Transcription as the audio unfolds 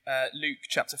Luke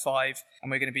chapter 5,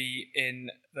 and we're going to be in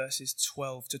verses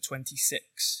 12 to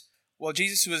 26. While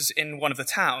Jesus was in one of the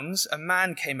towns, a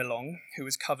man came along who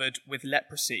was covered with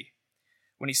leprosy.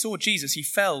 When he saw Jesus, he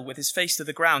fell with his face to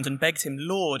the ground and begged him,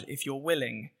 "Lord, if you're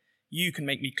willing, you can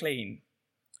make me clean."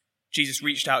 Jesus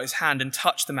reached out his hand and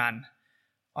touched the man.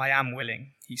 "I am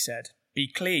willing," he said. "Be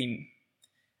clean."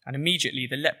 And immediately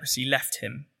the leprosy left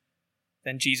him.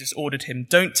 Then Jesus ordered him,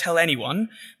 "Don't tell anyone,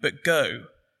 but go,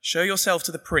 show yourself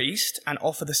to the priest and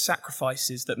offer the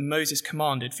sacrifices that Moses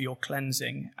commanded for your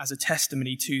cleansing as a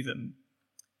testimony to them."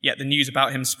 Yet the news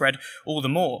about him spread all the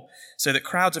more, so that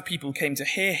crowds of people came to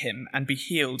hear him and be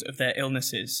healed of their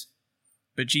illnesses.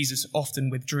 But Jesus often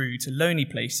withdrew to lonely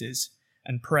places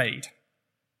and prayed.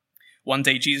 One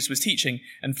day Jesus was teaching,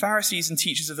 and Pharisees and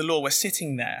teachers of the law were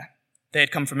sitting there. They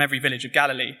had come from every village of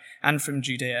Galilee and from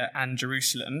Judea and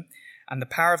Jerusalem, and the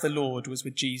power of the Lord was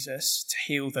with Jesus to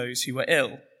heal those who were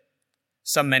ill.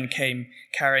 Some men came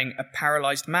carrying a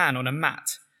paralyzed man on a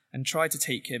mat and tried to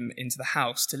take him into the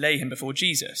house to lay him before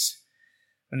Jesus.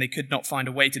 When they could not find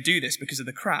a way to do this because of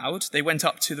the crowd, they went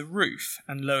up to the roof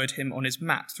and lowered him on his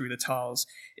mat through the tiles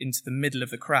into the middle of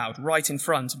the crowd, right in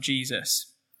front of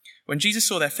Jesus. When Jesus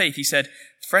saw their faith, he said,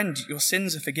 "Friend, your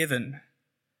sins are forgiven."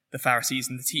 The Pharisees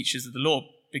and the teachers of the law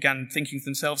began thinking to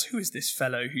themselves, "Who is this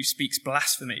fellow who speaks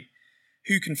blasphemy?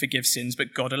 Who can forgive sins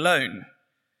but God alone?"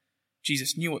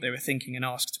 Jesus knew what they were thinking and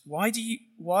asked, Why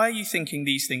are you thinking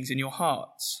these things in your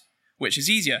hearts? Which is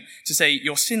easier, to say,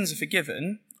 "Your sins are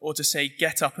forgiven," or to say,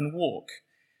 "Get up and walk"?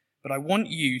 But I want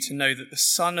you to know that the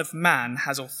Son of Man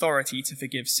has authority to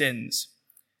forgive sins.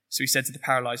 So he said to the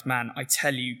paralyzed man, "I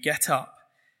tell you, get up,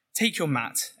 take your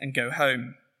mat and go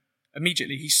home."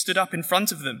 Immediately he stood up in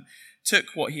front of them,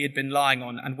 took what he had been lying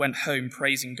on, and went home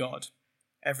praising God.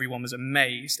 Everyone was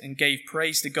amazed and gave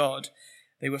praise to God.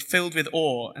 They were filled with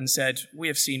awe and said, "We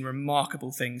have seen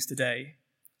remarkable things today."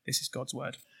 This is God's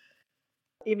word.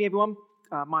 Evening, everyone.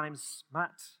 My name's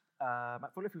Matt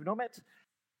Fuller, if we've not met.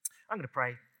 I'm going to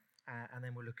pray, and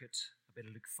then we'll look at a bit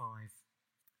of Luke 5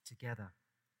 together.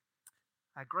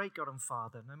 Our great God and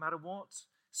Father, no matter what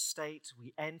state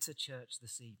we enter church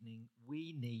this evening,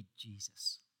 we need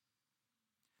Jesus.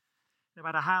 No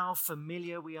matter how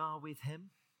familiar we are with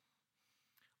him,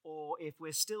 or if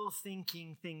we're still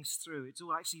thinking things through, it's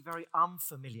all actually very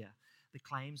unfamiliar, the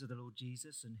claims of the Lord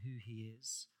Jesus and who he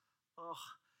is.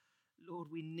 Oh,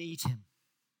 Lord, we need him.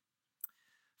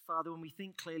 Father, when we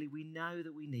think clearly, we know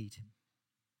that we need him.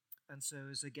 And so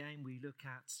as again we look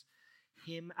at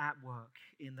him at work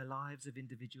in the lives of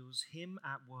individuals, him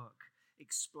at work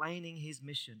explaining his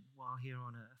mission while here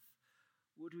on earth,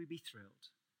 would we be thrilled?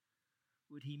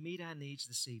 Would he meet our needs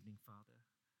this evening, Father?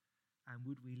 And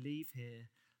would we leave here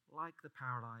like the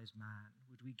paralyzed man?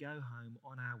 Would we go home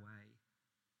on our way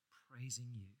praising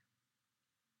you?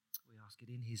 We ask it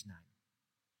in his name.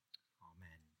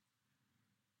 Amen.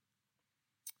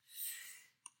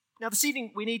 Now this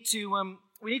evening we need to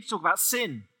talk about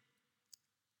sin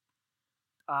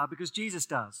because Jesus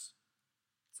does.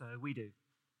 So we do.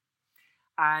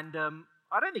 And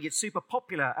I don't think it's super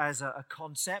popular as a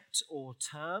concept or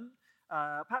term,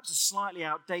 perhaps a slightly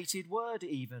outdated word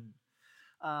even.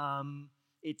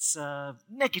 It's a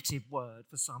negative word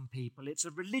for some people. It's a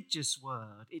religious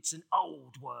word. It's an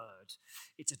old word.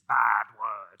 It's a bad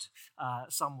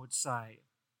word, some would say.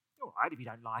 All right, if you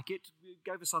don't like it,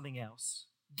 go for something else.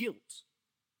 Guilt.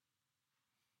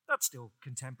 That's still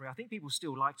contemporary. I think people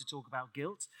still like to talk about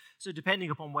guilt. So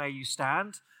depending upon where you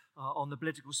stand on the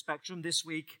political spectrum this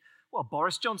week, well,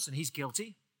 Boris Johnson, he's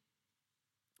guilty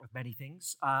of many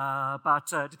things,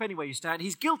 but depending where you stand,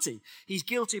 he's guilty. He's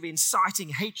guilty of inciting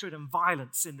hatred and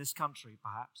violence in this country,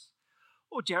 perhaps.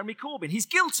 Or Jeremy Corbyn, he's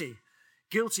guilty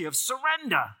of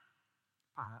surrender,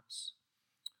 perhaps.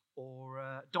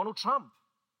 Or Donald Trump,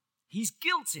 he's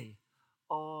guilty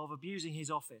of abusing his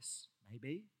office,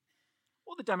 maybe.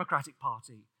 Or the Democratic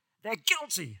Party, they're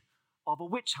guilty of a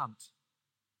witch hunt.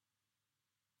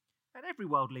 And every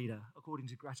world leader, according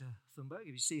to Greta Thunberg,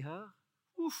 if you see her,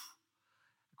 oof.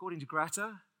 According to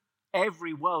Greta,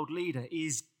 every world leader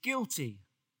is guilty.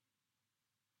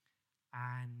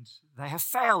 And they have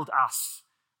failed us,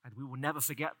 and we will never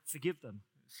forgive them.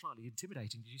 It's slightly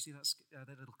intimidating. Did you see that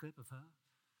little clip of her?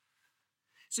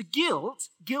 So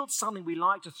guilt's something we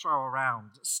like to throw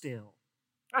around still.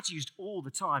 That's used all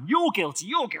the time. You're guilty,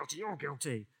 you're guilty, you're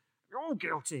guilty. You're all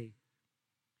guilty.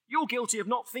 You're guilty of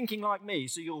not thinking like me,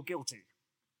 so you're guilty.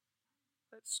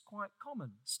 That's quite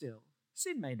common still.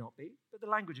 Sin may not be, but the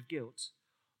language of guilt,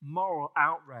 moral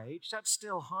outrage, that's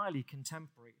still highly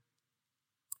contemporary.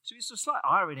 So it's a slight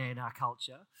irony in our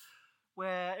culture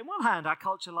where, in one hand, our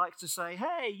culture likes to say,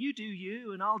 hey, you do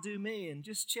you and I'll do me, and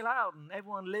just chill out, and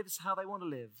everyone lives how they want to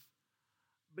live.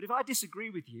 But if I disagree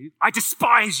with you, I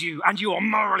despise you, and you are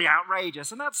morally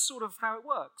outrageous. And that's sort of how it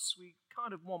works. We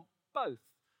kind of want both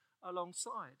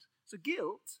alongside. So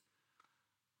guilt,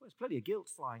 well, there's plenty of guilt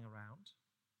flying around.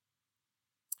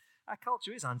 Our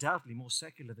culture is undoubtedly more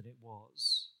secular than it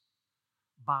was.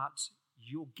 But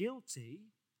you're guilty,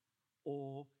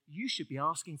 or you should be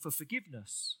asking for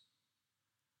forgiveness.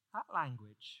 That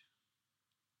language,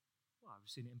 well, we've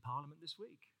seen it in Parliament this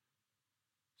week.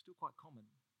 Still quite common.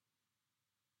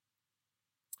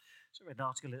 So I read an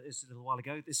article a little while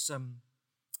ago.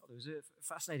 There was a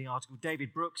fascinating article.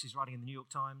 David Brooks is writing in the New York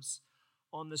Times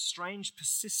on the strange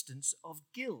persistence of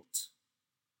guilt.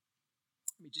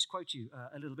 Let me just quote you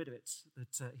a little bit of it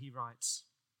that he writes.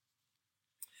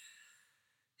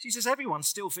 She says, everyone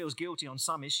still feels guilty on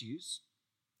some issues.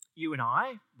 You and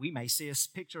I, we may see a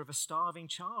picture of a starving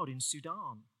child in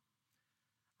Sudan,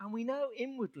 and we know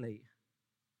inwardly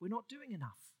we're not doing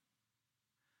enough.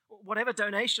 Whatever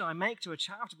donation I make to a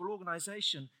charitable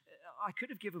organization, I could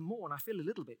have given more, and I feel a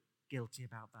little bit guilty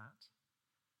about that.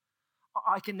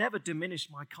 I can never diminish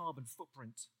my carbon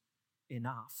footprint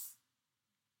enough.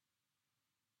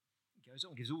 He goes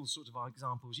on, gives all sorts of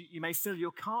examples. You may fill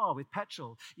your car with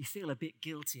petrol. You feel a bit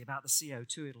guilty about the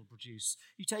CO2 it'll produce.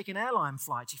 You take an airline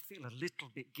flight. You feel a little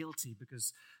bit guilty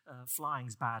because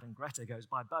flying's bad and Greta goes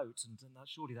by boat, and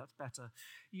surely that's better.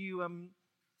 You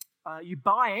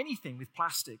buy anything with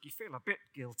plastic, you feel a bit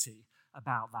guilty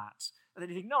about that. And then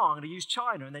you think, no, I'm going to use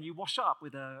China, and then you wash up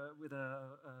with a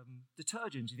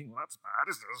detergent. You think, well, that's bad,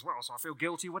 isn't it, as well? So I feel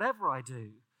guilty whatever I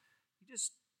do. You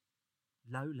just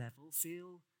low level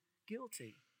feel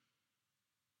guilty.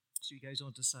 So he goes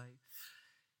on to say,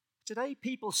 today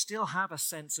people still have a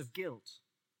sense of guilt.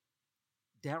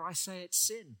 Dare I say it's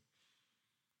sin?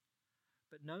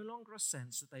 But no longer a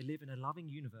sense that they live in a loving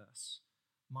universe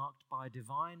marked by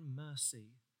divine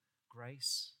mercy,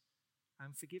 grace,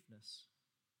 and forgiveness.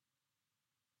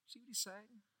 See what he's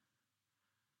saying?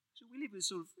 So we live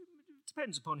with it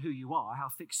depends upon who you are, how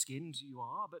thick-skinned you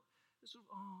are, but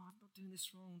I'm not doing this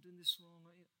wrong,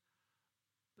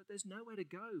 But there's nowhere to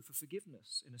go for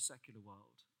forgiveness in a secular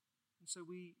world. And so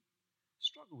we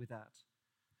struggle with that.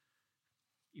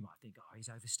 You might think, he's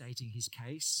overstating his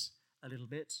case a little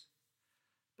bit.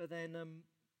 But then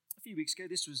a few weeks ago,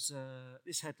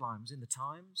 this headline was in the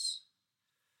Times.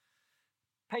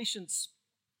 Patients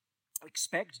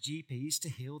expect GPs to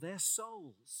heal their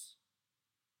souls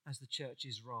as the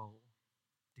church's role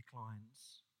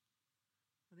declines.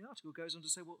 And the article goes on to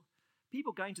say, well,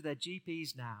 people going to their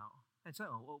GPs now and say,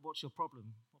 well, what's your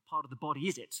problem? What part of the body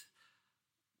is it?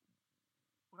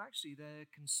 Well, actually, their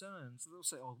concerns, they'll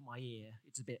say, my ear,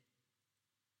 it's a bit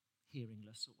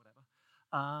hearingless or whatever.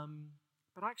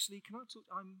 But actually,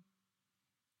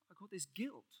 I've got this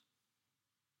guilt,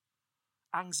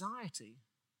 anxiety,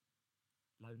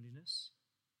 loneliness.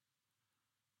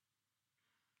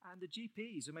 And the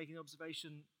GPs are making the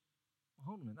observation,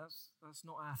 hold on a minute, that's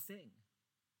not our thing.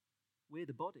 We're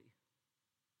the body.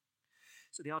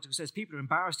 So the article says people are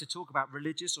embarrassed to talk about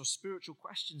religious or spiritual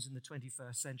questions in the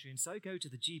 21st century, and so go to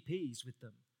the GPs with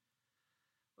them.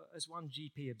 But as one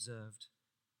GP observed,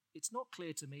 it's not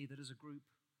clear to me that as a group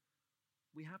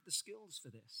we have the skills for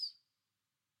this.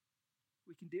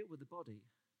 We can deal with the body,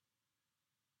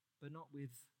 but not with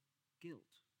guilt.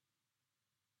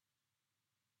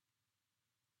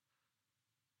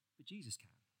 But Jesus can.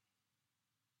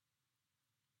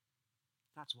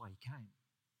 That's why he came.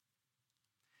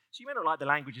 So you may not like the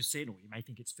language of sin, or you may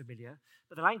think it's familiar,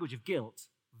 but the language of guilt,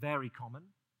 very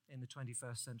common in the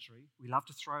 21st century. We love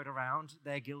to throw it around.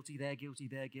 They're guilty, they're guilty,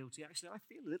 they're guilty. Actually, I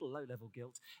feel a little low-level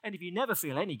guilt. And if you never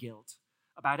feel any guilt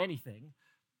about anything,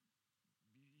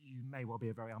 you may well be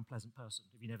a very unpleasant person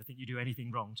if you never think you do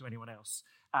anything wrong to anyone else.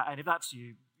 And if that's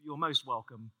you, you're most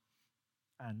welcome,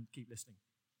 and keep listening.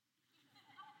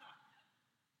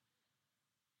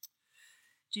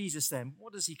 Jesus then,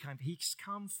 what does he come for? He's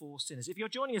come for sinners. If you're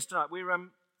joining us tonight, we're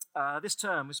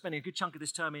spending a good chunk of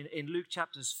this term in Luke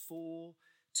chapters 4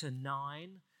 to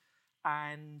 9.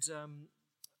 And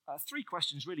three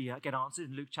questions really get answered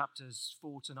in Luke chapters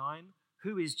 4 to 9.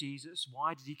 Who is Jesus?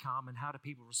 Why did he come? And how do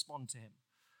people respond to him?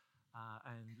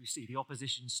 And we see the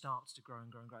opposition starts to grow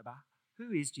and grow and grow back.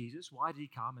 Who is Jesus? Why did he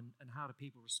come? And how do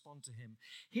people respond to him?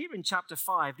 Here in chapter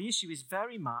 5, the issue is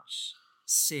very much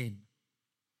sin.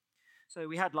 So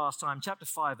we had last time, chapter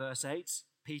 5, verse 8,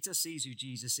 Peter sees who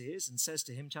Jesus is and says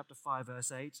to him, chapter 5,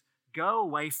 verse 8, "Go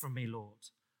away from me, Lord.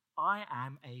 I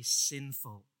am a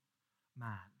sinful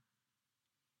man."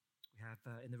 We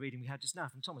have in the reading we had just now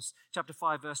from Thomas, chapter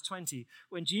 5, verse 20.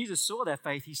 When Jesus saw their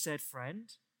faith, he said,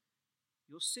 "Friend,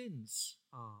 your sins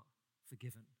are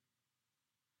forgiven."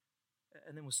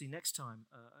 And then we'll see next time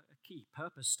a key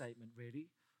purpose statement, really,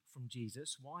 from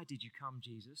Jesus. Why did you come,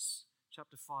 Jesus?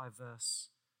 Chapter 5, verse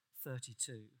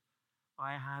 32.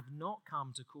 I have not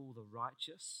come to call the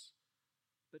righteous,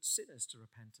 but sinners to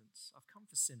repentance. I've come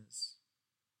for sinners.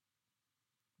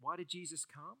 Why did Jesus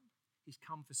come? He's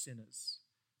come for sinners,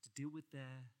 to deal with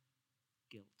their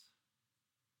guilt.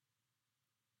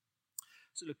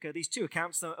 So look, these two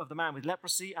accounts of the man with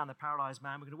leprosy and the paralyzed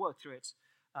man, we're going to work through it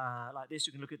like this.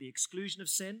 We can look at the exclusion of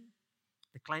sin,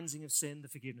 the cleansing of sin, the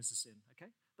forgiveness of sin.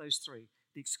 Okay? Those three.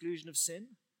 The exclusion of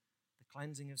sin, the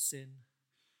cleansing of sin,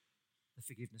 the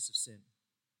forgiveness of sin.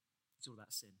 It's all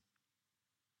about sin.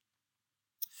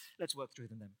 Let's work through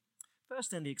them then.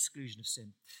 First then, the exclusion of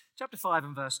sin. Chapter 5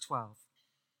 and verse 12.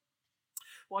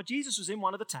 While Jesus was in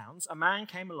one of the towns, a man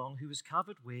came along who was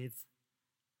covered with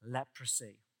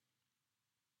leprosy.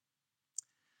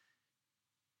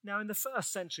 Now, in the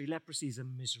first century, leprosy is a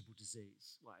miserable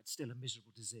disease. Well, it's still a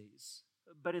miserable disease.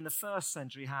 But in the first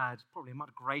century, had probably a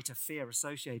much greater fear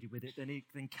associated with it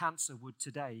than cancer would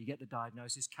today. You get the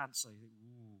diagnosis, cancer. You think,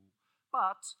 ooh.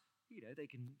 But, they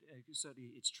can certainly,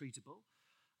 it's treatable.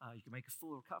 You can make a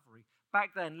full recovery.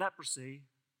 Back then, leprosy,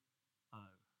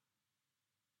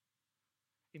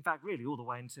 in fact, really, all the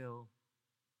way until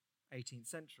 18th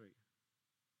century.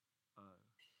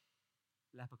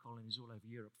 Leper colonies all over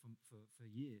Europe for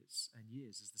years and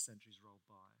years as the centuries rolled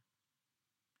by.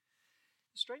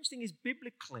 The strange thing is,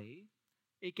 biblically,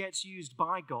 it gets used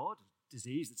by God,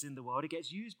 disease that's in the world, it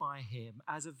gets used by him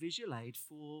as a visual aid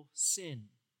for sin.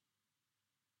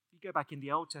 If you go back in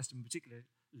the Old Testament, in particular,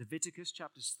 Leviticus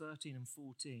chapters 13 and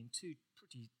 14, two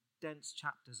pretty dense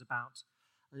chapters about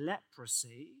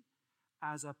leprosy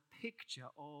as a picture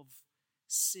of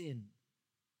sin.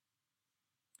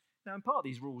 Now, in part,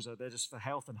 these rules they're just for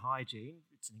health and hygiene.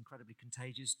 It's an incredibly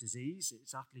contagious disease.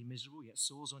 It's utterly miserable. You get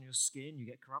sores on your skin. You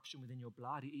get corruption within your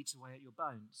blood. It eats away at your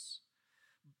bones.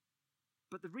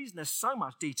 But the reason there's so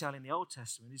much detail in the Old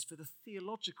Testament is for the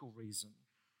theological reason.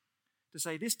 To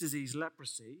say this disease,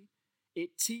 leprosy,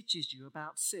 it teaches you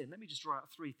about sin. Let me just draw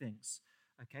out three things.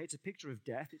 Okay, it's a picture of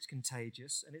death. It's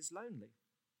contagious and it's lonely.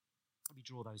 Let me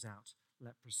draw those out.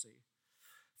 Leprosy.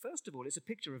 First of all, it's a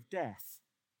picture of death.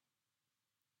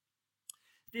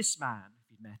 This man,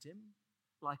 if you'd met him,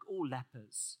 like all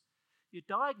lepers, you're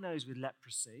diagnosed with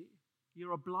leprosy,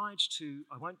 you're obliged to,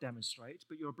 I won't demonstrate,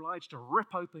 but you're obliged to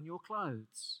rip open your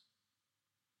clothes.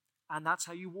 And that's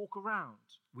how you walk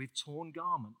around, with torn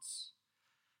garments.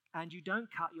 And you don't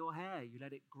cut your hair, you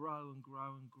let it grow and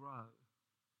grow and grow.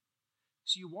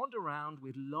 So you wander around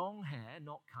with long hair,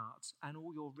 not cut, and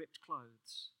all your ripped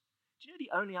clothes. Do you know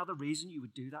the only other reason you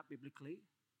would do that biblically?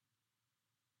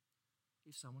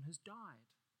 If someone has died.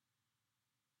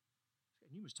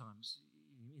 Numerous times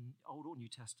in Old or New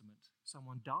Testament,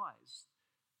 someone dies,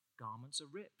 garments are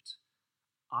ripped,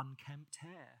 unkempt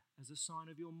hair as a sign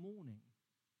of your mourning.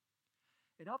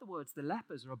 In other words, the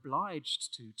lepers are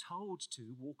obliged to, told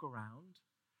to walk around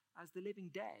as the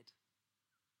living dead.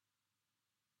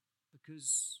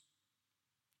 Because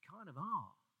you kind of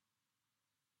are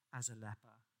as a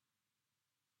leper.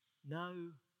 No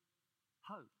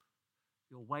hope.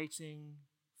 You're waiting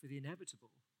for the inevitable.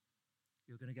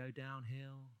 You're going to go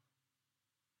downhill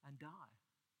and die.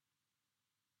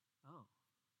 Oh.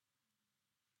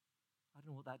 I don't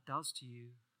know what that does to you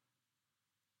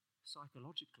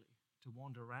psychologically, to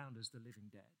wander around as the living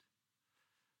dead.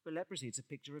 But leprosy, it's a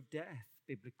picture of death,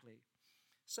 biblically.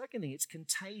 Second thing, it's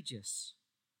contagious.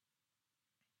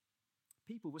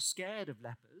 People were scared of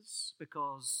lepers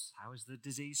because how is the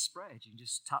disease spread? You can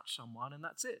just touch someone and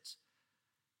that's it.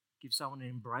 Give someone an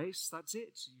embrace, that's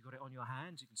it. You've got it on your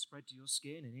hands, you can spread to your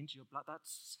skin and into your blood.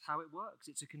 That's how it works.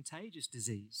 It's a contagious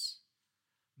disease.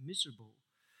 Miserable.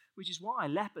 Which is why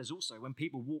lepers also, when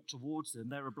people walk towards them,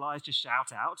 they're obliged to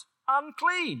shout out,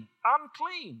 "Unclean!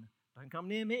 Unclean! Don't come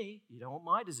near me. You don't want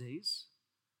my disease."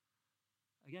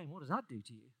 Again, what does that do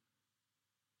to you?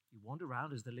 You wander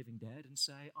around as the living dead and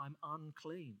say, "I'm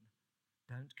unclean.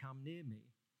 Don't come near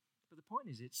me." But the point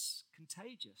is, it's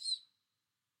contagious.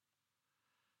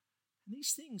 And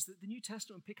these things that the New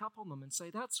Testament pick up on them and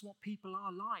say that's what people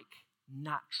are like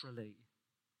naturally.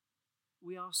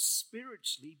 We are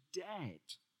spiritually dead.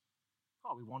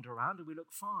 Oh, we wander around and we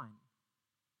look fine.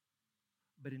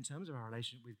 But in terms of our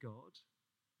relationship with God,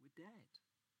 we're dead.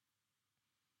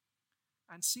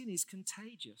 And sin is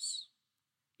contagious.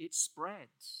 It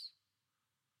spreads.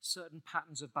 Certain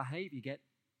patterns of behavior get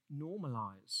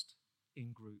normalized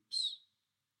in groups.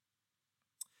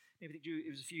 maybe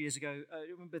it was a few years ago. I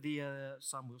remember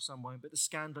some will, some won't, but the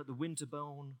scandal at the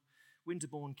Winterbourne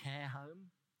Care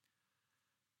Home.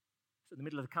 In the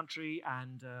middle of the country,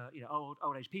 and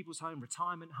old age people's home,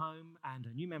 retirement home, and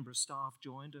a new member of staff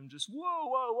joined, and just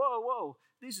whoa!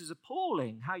 This is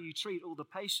appalling how you treat all the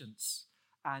patients.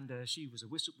 And she was a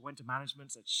whistle, went to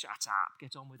management, said, "Shut up,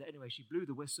 get on with it." Anyway, she blew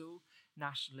the whistle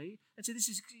nationally and said, "This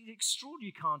is extraordinary.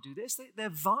 You can't do this." They're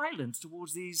violent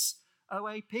towards these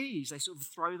OAPs. They sort of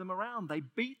throw them around. They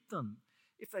beat them.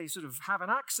 If they sort of have an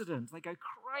accident, they go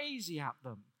crazy at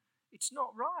them. It's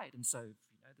not right. And so,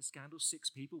 the scandal, 6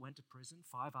 people went to prison,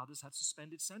 5 others had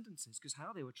suspended sentences because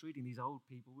how they were treating these old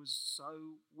people was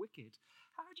so wicked.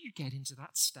 How do you get into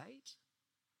that state?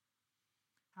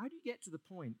 How do you get to the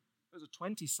point as a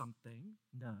 20-something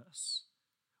nurse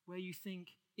where you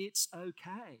think it's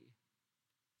okay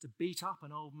to beat up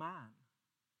an old man,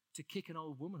 to kick an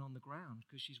old woman on the ground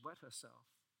because she's wet herself?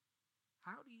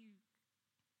 How do you...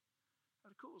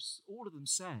 And of course, all of them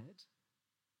said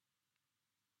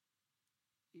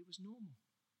it was normal.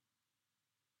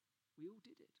 We all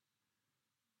did it.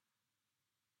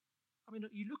 I mean,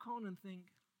 you look on and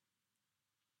think,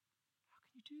 how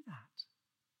can you do that?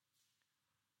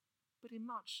 But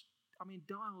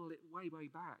dial it way, way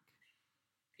back.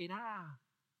 In our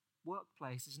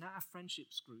workplaces, in our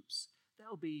friendships groups,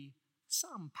 there'll be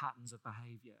some patterns of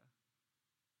behavior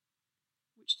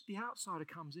which the outsider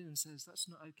comes in and says, that's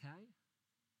not okay.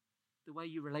 The way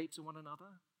you relate to one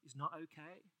another is not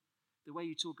okay. The way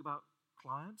you talk about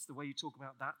clients, the way you talk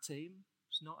about that team,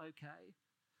 it's not okay.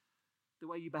 The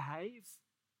way you behave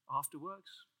after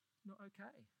work's not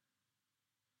okay.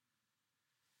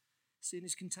 Sin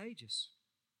is contagious.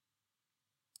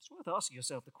 It's worth asking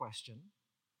yourself the question,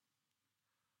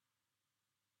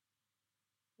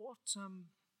 what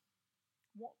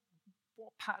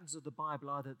patterns of the Bible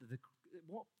are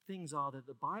what things are that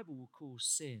the Bible will call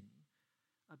sin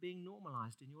are being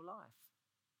normalized in your life?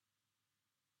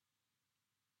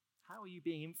 How are you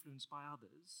being influenced by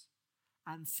others?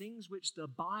 And things which the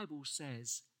Bible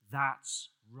says, that's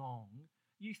wrong,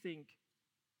 you think,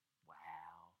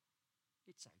 well,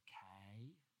 it's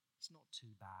okay. It's not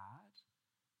too bad.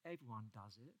 Everyone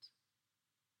does it.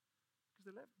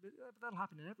 Because that'll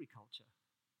happen in every culture.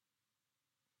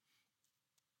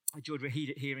 I enjoyed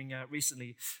hearing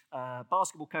recently a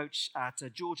basketball coach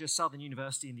at Georgia Southern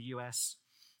University in the US.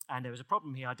 And there was a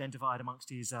problem he identified amongst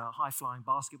his high-flying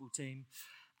basketball team.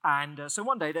 And so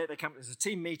one day they come, there's a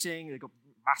team meeting, they've got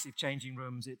massive changing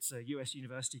rooms, it's a US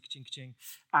university, ka-ching,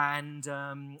 and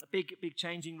big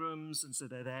changing rooms, and so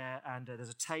they're there, and there's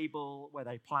a table where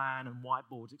they plan, and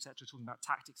whiteboards, etc., talking about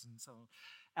tactics and so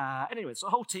on. Anyway, so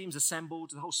the whole team's assembled,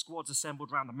 the whole squad's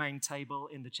assembled around the main table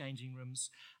in the changing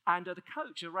rooms, and the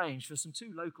coach arranged for some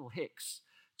 2 local hicks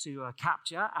to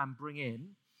capture and bring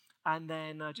in, and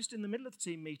then just in the middle of the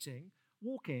team meeting,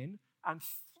 walk in and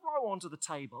throw onto the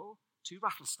table 2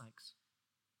 rattlesnakes.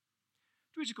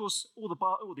 To which, of course,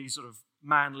 all these sort of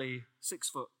manly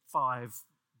 6'5"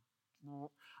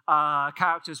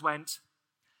 characters went,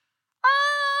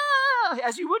 ah,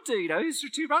 as you would do, these are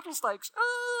 2 rattlesnakes,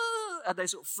 ah, and they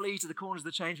sort of flee to the corners of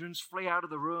the change rooms, flee out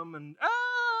of the room, and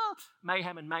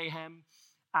mayhem and mayhem.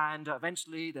 And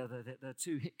eventually, the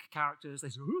 2 hick characters, they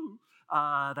sort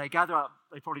of, they gather up.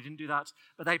 They probably didn't do that,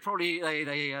 but they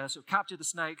sort of captured the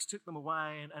snakes, took them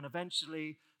away, and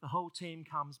eventually the whole team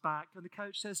comes back, and the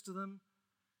coach says to them,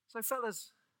 "So,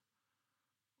 fellas,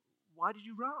 why did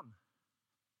you run?"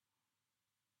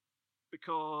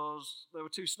 "Because there were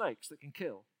 2 snakes that can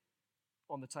kill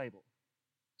on the table,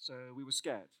 so we were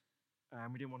scared,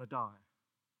 and we didn't want to die."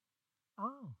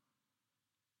 "Oh.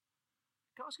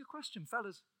 Can I ask you a question,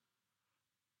 fellas?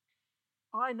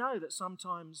 I know that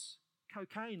sometimes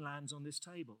cocaine lands on this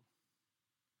table,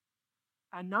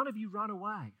 and none of you run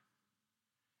away.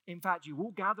 In fact, you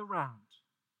all gather round,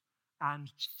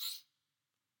 and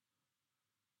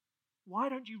why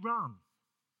don't you run?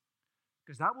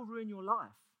 Because that will ruin your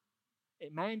life.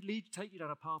 It may take you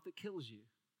down a path that kills you.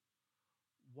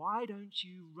 Why don't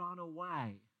you run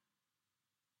away?"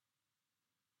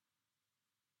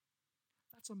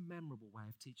 That's a memorable way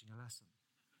of teaching a lesson.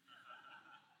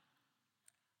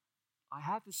 I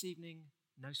have this evening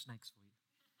no snakes for you.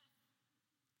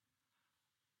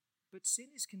 But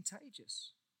sin is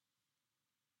contagious.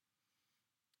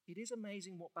 It is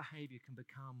amazing what behavior can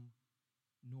become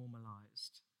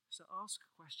normalized. So ask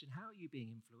a question, how are you being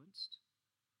influenced?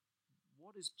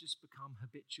 What has just become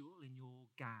habitual in your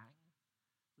gang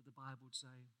that the Bible would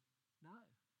say, no,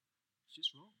 it's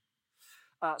just wrong?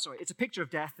 It's a picture of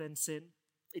death and sin.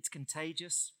 It's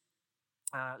contagious.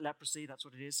 Leprosy, that's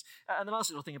what it is. And the last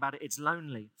little thing about it, it's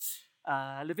lonely.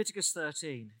 Leviticus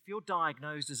 13. If you're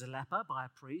diagnosed as a leper by a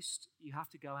priest, you have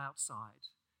to go outside.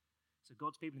 So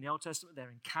God's people in the Old Testament,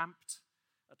 they're encamped.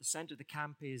 At the center of the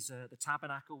camp is the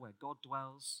tabernacle where God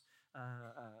dwells,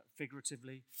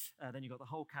 figuratively. Then you've got the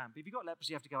whole camp. If you've got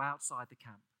leprosy, you have to go outside the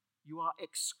camp. You are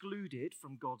excluded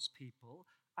from God's people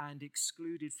and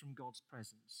excluded from God's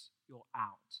presence. You're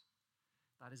out.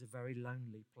 That is a very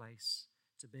lonely place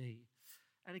to be.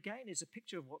 And again, it's a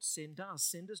picture of what sin does.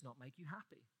 Sin does not make you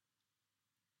happy.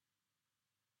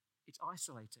 It's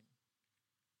isolating.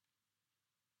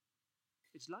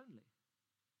 It's lonely.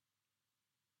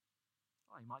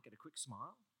 Oh, you might get a quick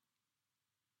smile.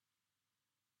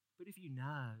 But if you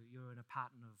know you're in a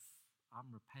pattern of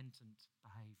unrepentant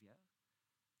behavior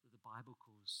that the Bible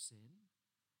calls sin,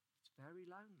 it's very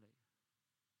lonely.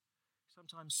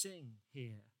 Sometimes sing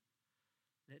here,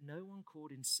 let no one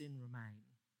caught in sin remain.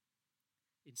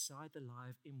 Inside the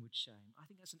lie of inward shame. I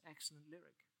think that's an excellent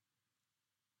lyric.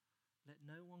 Let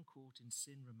no one caught in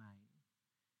sin remain.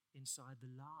 Inside the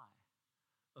lie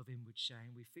of inward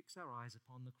shame, we fix our eyes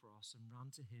upon the cross and run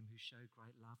to him who showed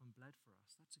great love and bled for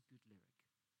us. That's a good lyric.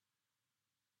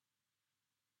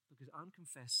 Because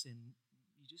unconfessed sin,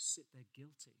 you just sit there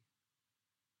guilty.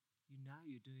 You know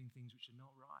you're doing things which are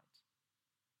not right.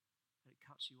 And it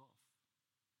cuts you off.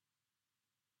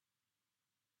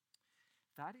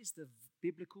 That is the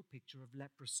biblical picture of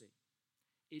leprosy.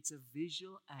 It's a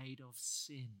visual aid of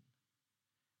sin.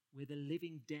 We're the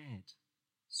living dead,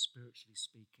 spiritually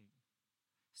speaking.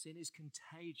 Sin is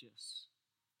contagious.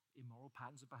 Immoral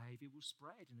patterns of behavior will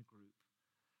spread in a group,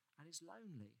 and it's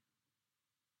lonely.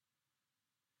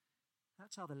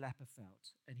 That's how the leper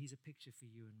felt, and he's a picture for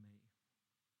you and me.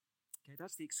 Okay,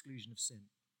 that's the exclusion of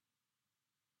sin.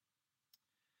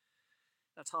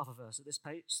 That's half a verse. At this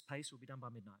pace, we'll be done by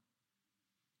midnight.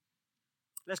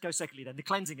 Let's go secondly then, the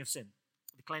cleansing of sin.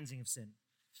 The cleansing of sin.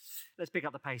 Let's pick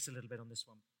up the pace a little bit on this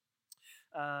one.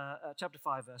 Chapter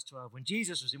 5, verse 12. When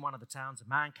Jesus was in one of the towns, a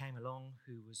man came along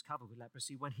who was covered with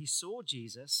leprosy. When he saw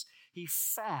Jesus, he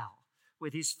fell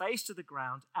with his face to the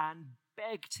ground and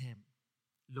begged him,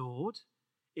 Lord,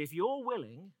 if you're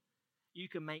willing, you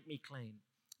can make me clean.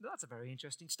 Now, that's a very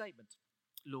interesting statement.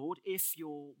 Lord, if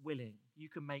you're willing, you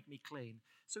can make me clean.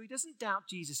 So he doesn't doubt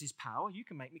Jesus' power. You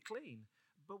can make me clean.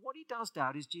 But what he does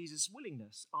doubt is Jesus'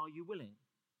 willingness. Are you willing?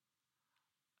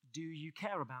 Do you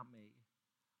care about me?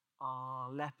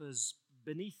 Are lepers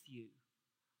beneath you?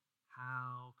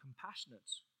 How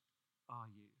compassionate are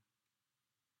you?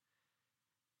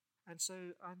 And so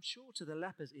I'm sure to the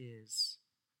leper's ears,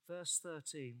 verse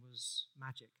 13 was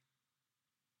magic.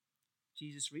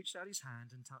 Jesus reached out his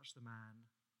hand and touched the man.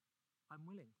 I'm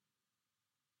willing.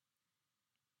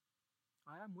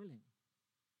 I am willing,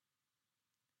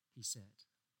 he said.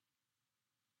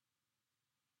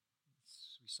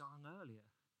 As we sang earlier,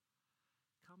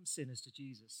 come sinners to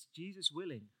Jesus. Jesus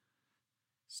willing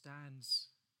stands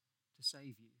to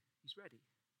save you. He's ready.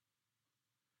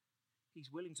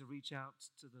 He's willing to reach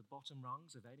out to the bottom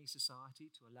rungs of any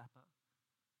society, to a leper,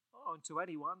 and to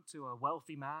anyone, to a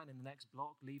wealthy man in the next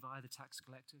block, Levi the tax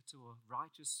collector, to a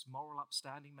righteous, moral,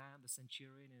 upstanding man, the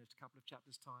centurion in a couple of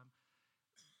chapters' time.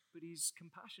 But his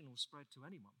compassion will spread to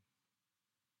anyone.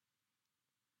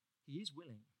 He is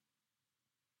willing.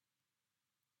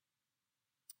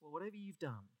 Well, whatever you've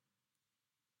done,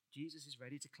 Jesus is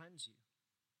ready to cleanse you,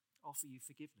 offer you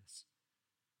forgiveness.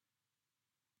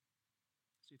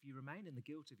 So if you remain in the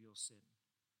guilt of your sin,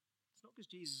 it's not because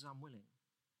Jesus is unwilling.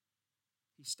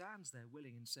 He stands there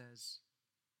willing and says,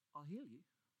 I'll heal you.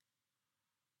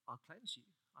 I'll cleanse you.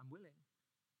 I'm willing.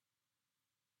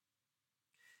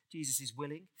 Jesus is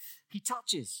willing. He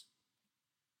touches.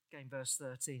 Again, verse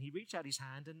 13. He reached out his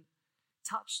hand and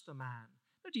touched the man.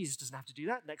 No, Jesus doesn't have to do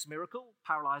that. Next miracle,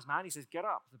 paralyzed man, he says, get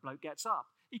up. The bloke gets up.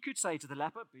 He could say to the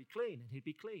leper, be clean, and he'd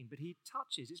be clean. But he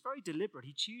touches. It's very deliberate.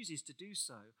 He chooses to do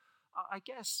so. I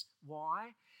guess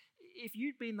why? If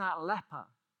you'd been that leper,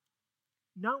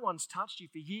 no one's touched you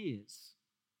for years.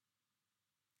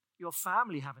 Your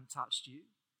family haven't touched you.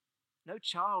 No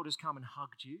child has come and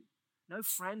hugged you. No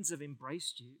friends have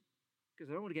embraced you because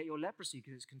they don't want to get your leprosy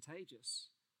because it's contagious.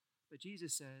 But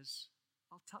Jesus says,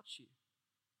 I'll touch you.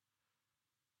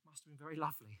 Must have been very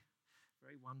lovely,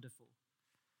 very wonderful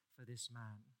for this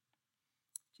man.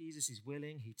 Jesus is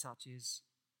willing, he touches,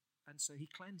 and so he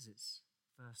cleanses.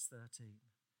 Verse 13.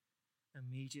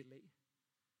 Immediately,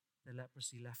 the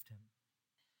leprosy left him.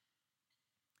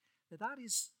 Now that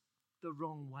is the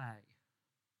wrong way.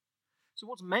 So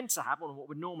what's meant to happen, or what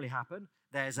would normally happen,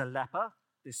 there's a leper,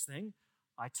 this thing,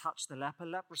 I touch the leper,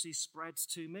 leprosy spreads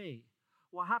to me.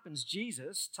 What happens?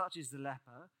 Jesus touches the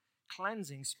leper,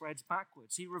 cleansing spreads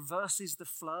backwards. He reverses the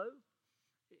flow.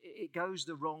 It goes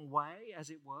the wrong way, as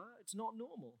it were. It's not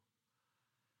normal.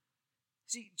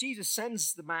 See, Jesus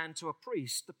sends the man to a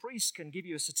priest. The priest can give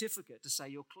you a certificate to say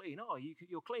you're clean. Oh,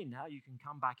 you're clean now. You can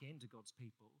come back into God's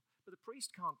people. But the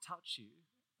priest can't touch you,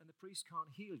 and the priest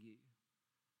can't heal you.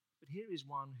 But here is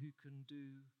one who can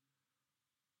do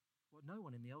what no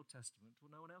one in the Old Testament or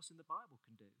no one else in the Bible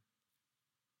can do.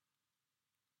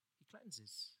 He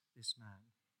cleanses this man.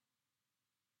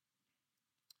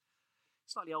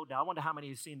 Slightly old now. I wonder how many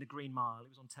have seen The Green Mile. It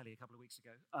was on telly a couple of weeks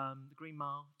ago. The Green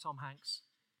Mile, Tom Hanks.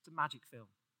 It's a magic film.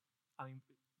 I mean,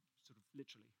 sort of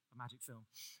literally a magic film.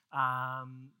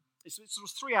 It's sort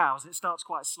of 3 hours, and it starts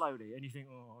quite slowly, and you think,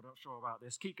 oh, I'm not sure about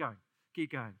this. Keep going,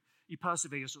 keep going. You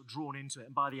persevere, you're sort of drawn into it,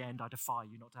 and by the end, I defy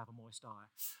you not to have a moist eye.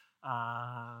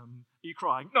 Are you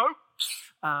crying? No.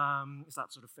 It's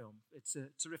that sort of film. It's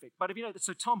terrific. But if you know,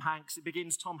 so Tom Hanks, it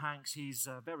begins, Tom Hanks, he's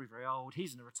very, very old.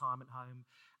 He's in a retirement home.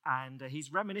 And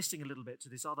he's reminiscing a little bit to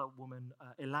this other woman,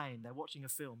 Elaine. They're watching a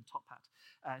film, Top Hat.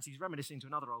 And so he's reminiscing to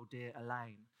another old dear,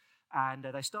 Elaine. And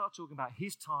they start talking about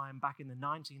his time back in the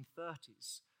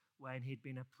 1930s when he'd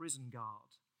been a prison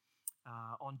guard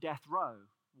on death row.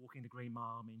 Walking the Green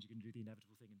Mile means you're going to do the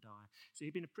inevitable thing and die. So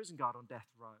he'd been a prison guard on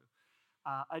death row.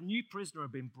 A new prisoner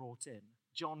had been brought in,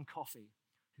 John Coffey,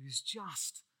 who's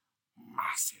just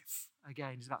massive.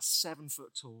 Again, he's about 7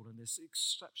 foot tall and this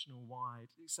exceptional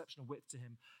width to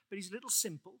him. But he's a little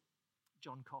simple,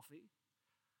 John Coffey.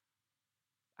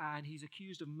 And he's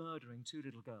accused of murdering 2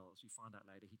 little girls. You find out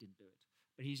later he didn't do it.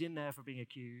 But he's in there for being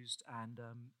accused, and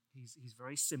he's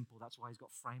very simple. That's why he's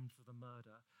got framed for the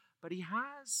murder. But he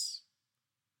has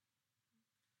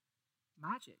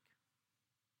magic.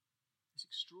 This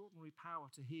extraordinary power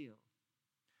to heal.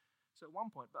 So at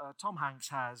one point, Tom Hanks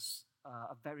has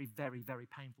a very, very, very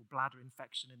painful bladder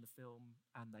infection in the film,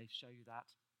 and they show you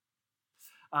that.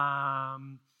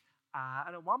 And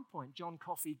at one point, John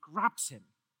Coffey grabs him.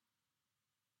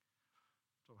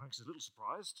 Tom Hanks is a little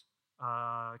surprised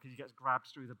because he gets grabbed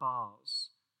through the bars.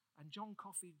 And John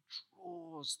Coffey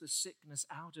draws the sickness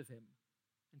out of him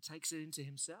and takes it into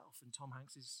himself, and Tom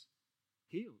Hanks is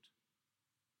healed.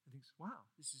 And thinks, wow,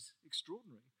 this is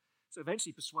extraordinary. So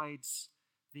eventually persuades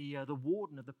the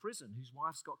warden of the prison, whose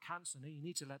wife's got cancer, and you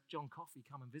need to let John Coffey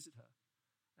come and visit her.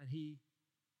 And he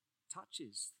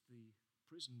touches the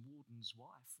prison warden's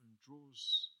wife and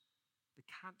draws the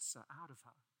cancer out of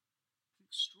her. It's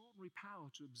extraordinary power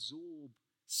to absorb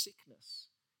sickness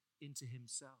into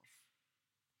himself.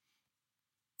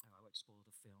 Oh, I won't spoil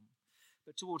the film.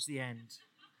 But towards the end,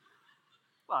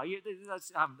 well,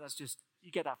 that's just,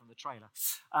 you get that from the trailer.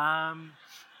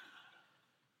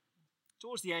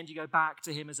 Towards the end, you go back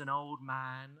to him as an old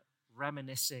man,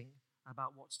 reminiscing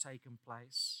about what's taken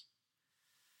place.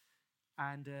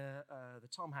 And the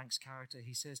Tom Hanks character,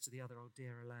 he says to the other old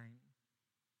dear Elaine,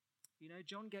 you know,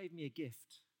 John gave me a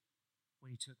gift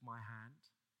when he took my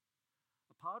hand.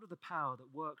 A part of the power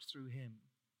that worked through him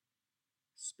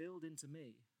spilled into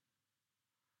me.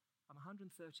 I'm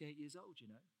 138 years old, you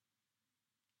know.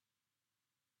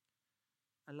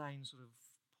 Elaine sort of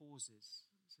pauses.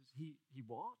 Says, he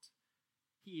what?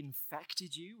 He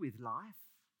infected you with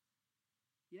life?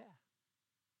 Yeah.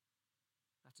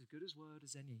 That's as good a word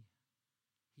as any.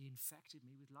 He infected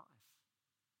me with life.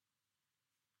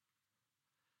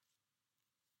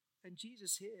 And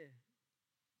Jesus here,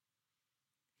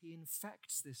 he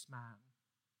infects this man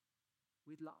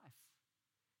with life.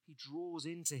 He draws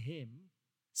into him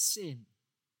sin.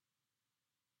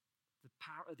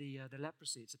 The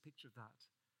leprosy, it's a picture of that.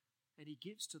 And he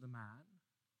gives to the man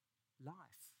life.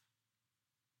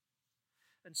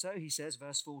 And so he says,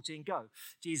 verse 14, go.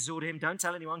 Jesus ordered him, don't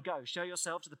tell anyone, go. Show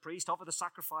yourself to the priest, offer the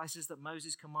sacrifices that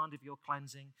Moses commanded of your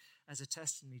cleansing as a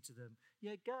testimony to them.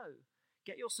 Yeah, go.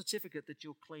 Get your certificate that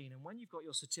you're clean. And when you've got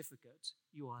your certificate,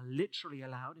 you are literally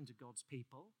allowed into God's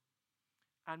people.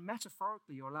 And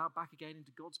metaphorically, you're allowed back again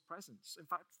into God's presence. In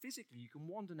fact, physically, you can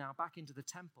wander now back into the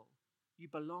temple. You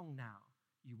belong now.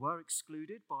 You were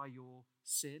excluded by your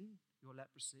sin, your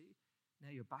leprosy. Now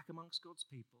you're back amongst God's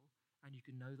people, and you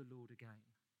can know the Lord again.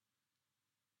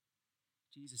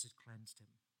 Jesus had cleansed him.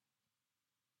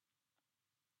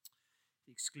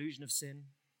 The exclusion of sin,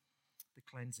 the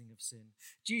cleansing of sin.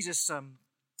 Jesus,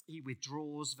 he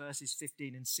withdraws, verses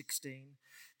 15 and 16.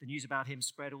 The news about him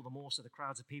spread all the more so the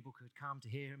crowds of people could come to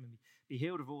hear him and be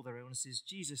healed of all their illnesses.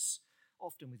 Jesus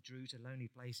often withdrew to lonely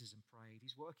places and prayed.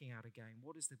 He's working out again.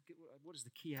 What is the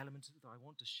key element that I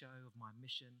want to show of my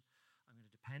mission? I'm going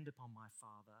to depend upon my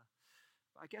Father.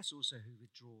 But I guess also who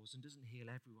withdraws and doesn't heal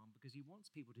everyone because he wants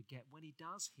people to get, when he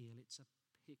does heal, it's a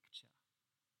picture.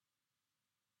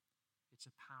 It's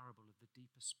a parable of the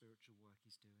deeper spiritual work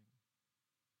he's doing.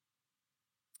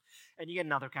 And you get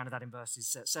another account of that in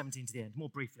verses 17 to the end. More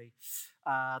briefly,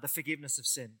 the forgiveness of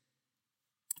sin.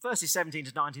 Verses 17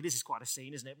 to 19, this is quite a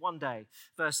scene, isn't it? One day,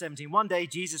 verse 17, one day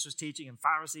Jesus was teaching, and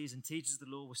Pharisees and teachers of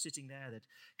the law were sitting there that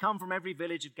come from every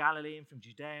village of Galilee and from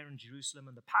Judea and Jerusalem,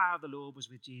 and the power of the Lord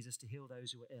was with Jesus to heal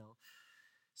those who were ill.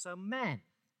 So men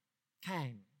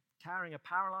came carrying a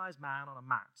paralyzed man on a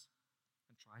mat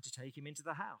and tried to take him into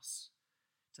the house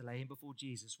to lay him before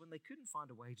Jesus. When they couldn't find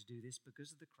a way to do this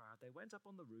because of the crowd, they went up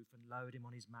on the roof and lowered him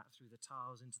on his mat through the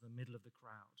tiles into the middle of the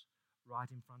crowd, right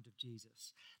in front of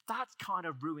Jesus. That kind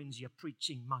of ruins your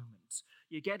preaching moment.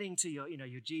 You're getting to your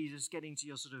Jesus, getting to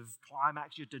your sort of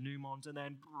climax, your denouement, and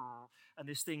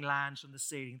this thing lands from the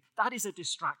ceiling. That is a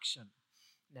distraction.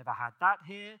 Never had that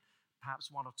here.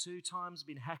 Perhaps one or two times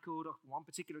been heckled. On one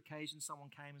particular occasion, someone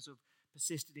came and sort of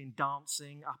persisted in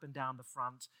dancing up and down the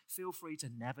front. Feel free to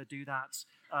never do that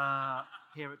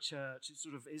here at church. It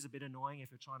sort of is a bit annoying if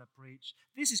you're trying to preach.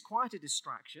 This is quite a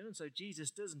distraction, and so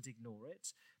Jesus doesn't ignore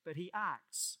it, but he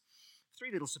acts.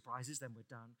 3 little surprises, then we're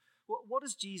done. What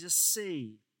does Jesus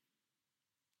see?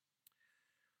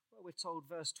 Well, we're told,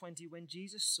 verse 20, when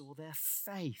Jesus saw their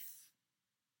faith.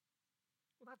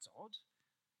 Well, that's odd.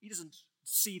 He doesn't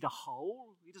see the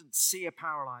whole. He doesn't see a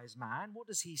paralyzed man. What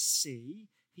does he see?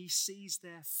 He sees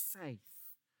their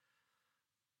faith,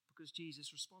 because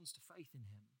Jesus responds to faith in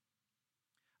him.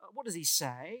 What does he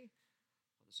say?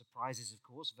 Well, the surprise is, of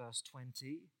course, verse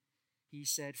 20. He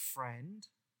said, "Friend,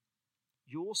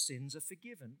 your sins are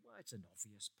forgiven." Well, it's an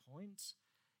obvious point.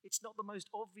 It's not the most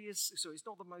obvious, it's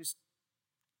not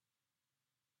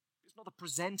the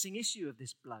presenting issue of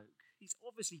this bloke. He's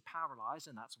obviously paralyzed,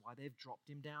 and that's why they've dropped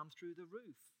him down through the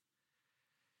roof.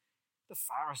 The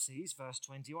Pharisees, verse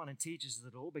 21, and teachers of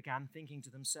the law began thinking to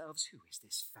themselves, "Who is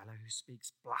this fellow who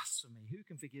speaks blasphemy? Who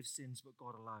can forgive sins but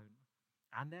God alone?"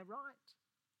 And they're right.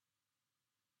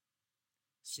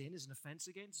 Sin is an offense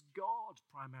against God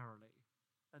primarily,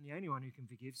 and the only one who can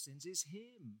forgive sins is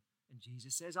him. And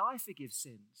Jesus says, "I forgive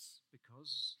sins,"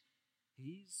 because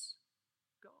he's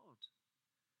God.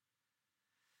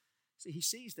 So he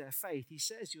sees their faith. He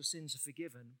says, "Your sins are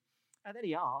forgiven." And then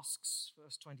he asks,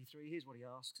 verse 23, here's what he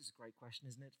asks. It's a great question,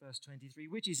 isn't it? Verse 23,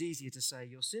 which is easier to say,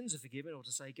 "Your sins are forgiven," or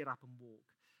to say, "Get up and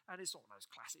walk"? And it's not those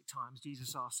classic times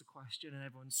Jesus asks a question and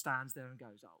everyone stands there and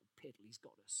goes, "Oh, piddle, he's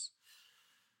got us."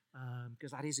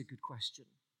 Because that is a good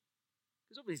question.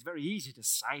 Because obviously it's very easy to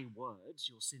say words,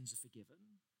 "Your sins are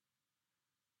forgiven."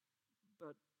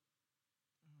 But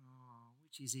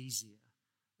which is easier?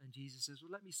 And Jesus says,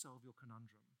 "Well, let me solve your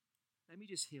conundrum. Let me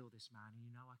just heal this man, and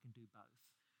you know I can do both."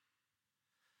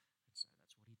 And so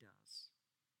that's what he does.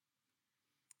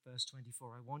 Verse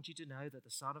 24, "I want you to know that the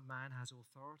Son of Man has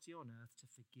authority on earth to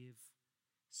forgive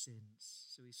sins."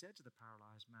 So he said to the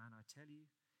paralyzed man, "I tell you,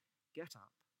 get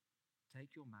up,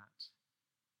 take your mat,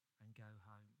 and go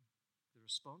home." The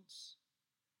response,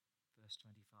 verse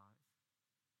 25.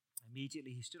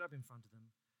 Immediately he stood up in front of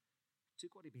them,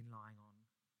 took what he'd been lying on,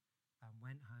 and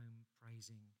went home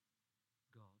praising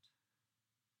God.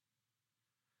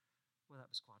 Well, that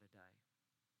was quite a day.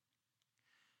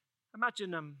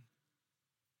 Imagine,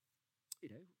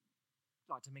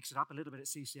 like to mix it up a little bit at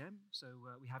CCM.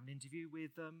 So we have an interview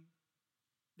with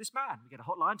this man. We get a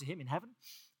hotline to him in heaven,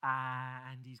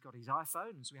 and he's got his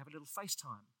iPhone, and so we have a little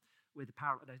FaceTime with the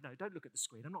paralyzed. No, don't look at the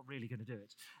screen. I'm not really going to do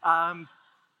it. That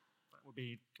would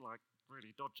be like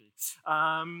really dodgy.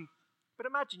 But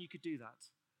imagine you could do that,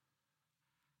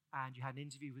 and you had an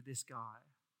interview with this guy,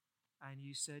 and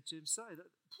you said to him,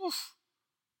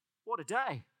 what a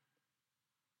day.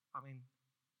 I mean,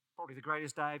 probably the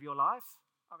greatest day of your life.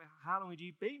 I mean, how long had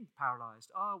you been paralyzed?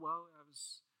 Oh, well, I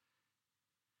was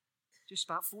just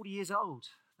about 40 years old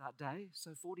that day.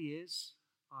 So 40 years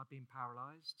I've been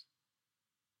paralyzed.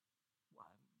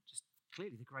 Well, just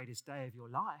clearly the greatest day of your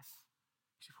life.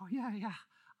 He said, "Well, yeah.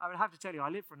 I would have to tell you, I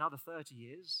lived for another 30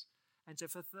 years. And so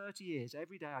for 30 years,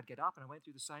 every day I'd get up and I went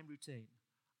through the same routine.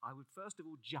 I would first of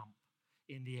all jump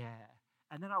in the air,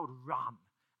 and then I would run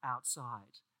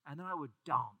outside, and then I would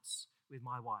dance with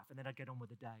my wife, and then I'd get on with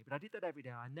the day. But I did that every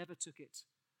day. I never took it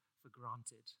for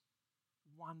granted."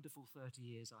 Wonderful 30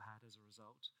 years I had as a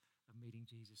result of meeting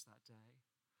Jesus that day.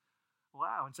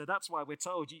 Wow, and so that's why we're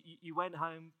told you went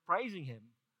home praising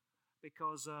him,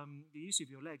 because the use of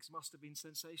your legs must have been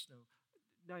sensational.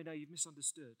 No, you've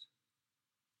misunderstood.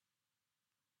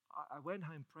 I went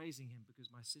home praising him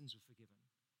because my sins were forgiven.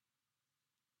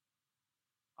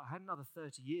 I had another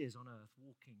 30 years on earth,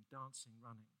 walking, dancing,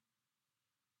 running.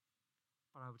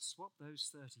 But I would swap those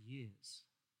 30 years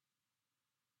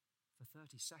for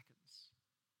 30 seconds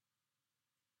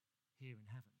here in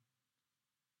heaven.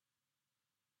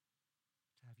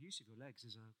 To have use of your legs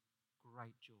is a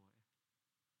great joy.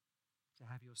 To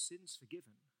have your sins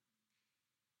forgiven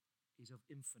is of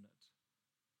infinite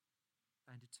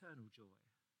and eternal joy.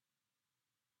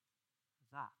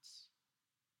 That's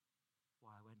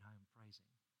why I went home praising.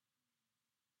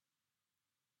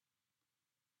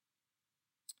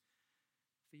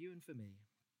 For you and for me,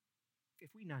 if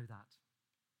we know that,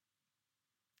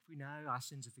 if we know our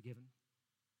sins are forgiven,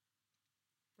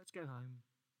 let's go home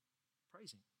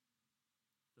praising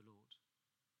the Lord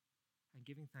and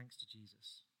giving thanks to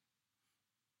Jesus.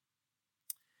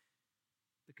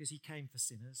 Because he came for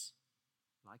sinners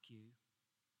like you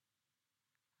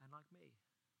and like me.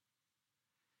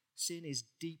 Sin is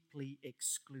deeply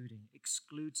excluding,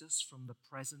 excludes us from the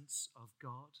presence of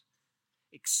God,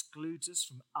 excludes us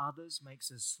from others, makes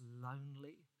us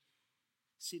lonely.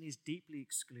 Sin is deeply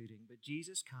excluding, but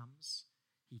Jesus comes,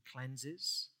 he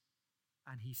cleanses,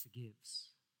 and he forgives.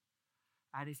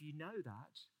 And if you know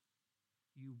that,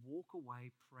 you walk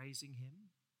away praising him,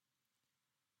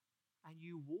 and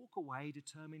you walk away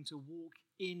determined to walk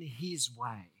in his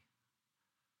way,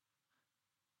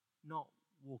 not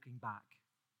walking back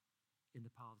in the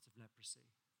paths of leprosy.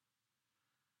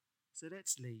 So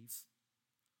let's leave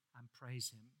and praise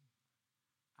him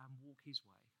and walk his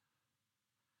way,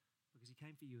 because he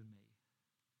came for you and me,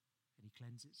 and he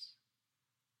cleanses,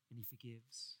 and he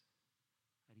forgives,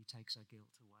 and he takes our guilt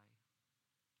away.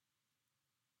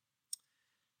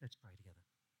 Let's pray together.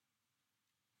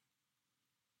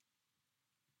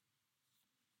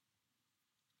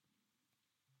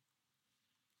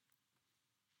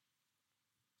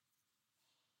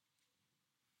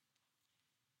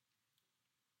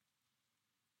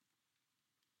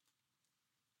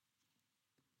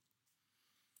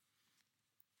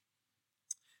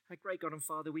 Our great God and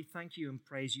Father, we thank you and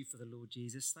praise you for the Lord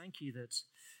Jesus. Thank you that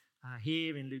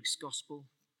here in Luke's Gospel,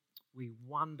 we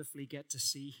wonderfully get to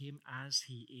see him as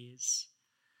he is.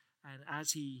 And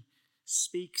as he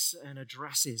speaks and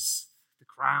addresses the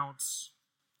crowds,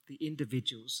 the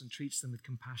individuals, and treats them with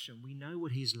compassion, we know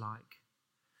what he's like.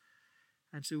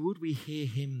 And so would we hear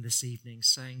him this evening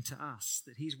saying to us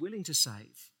that he's willing to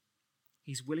save,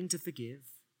 he's willing to forgive,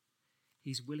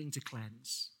 he's willing to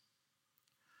cleanse.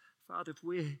 Father, if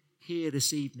we're here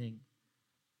this evening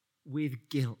with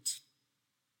guilt,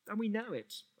 and we know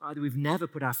it, either we've never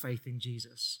put our faith in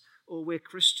Jesus, or we're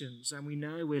Christians and we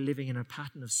know we're living in a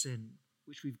pattern of sin,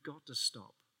 which we've got to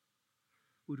stop,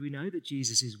 would we know that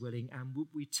Jesus is willing, and would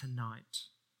we tonight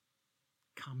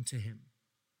come to him,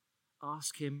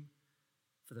 ask him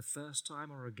for the first time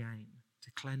or again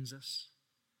to cleanse us,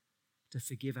 to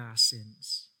forgive our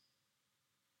sins?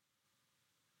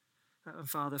 And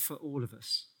Father, for all of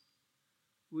us,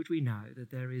 would we know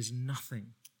that there is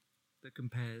nothing that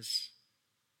compares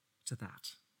to that?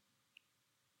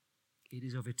 It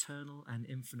is of eternal and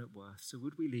infinite worth. So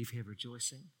would we leave here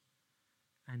rejoicing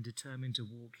and determined to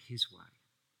walk his way?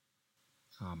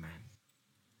 Amen.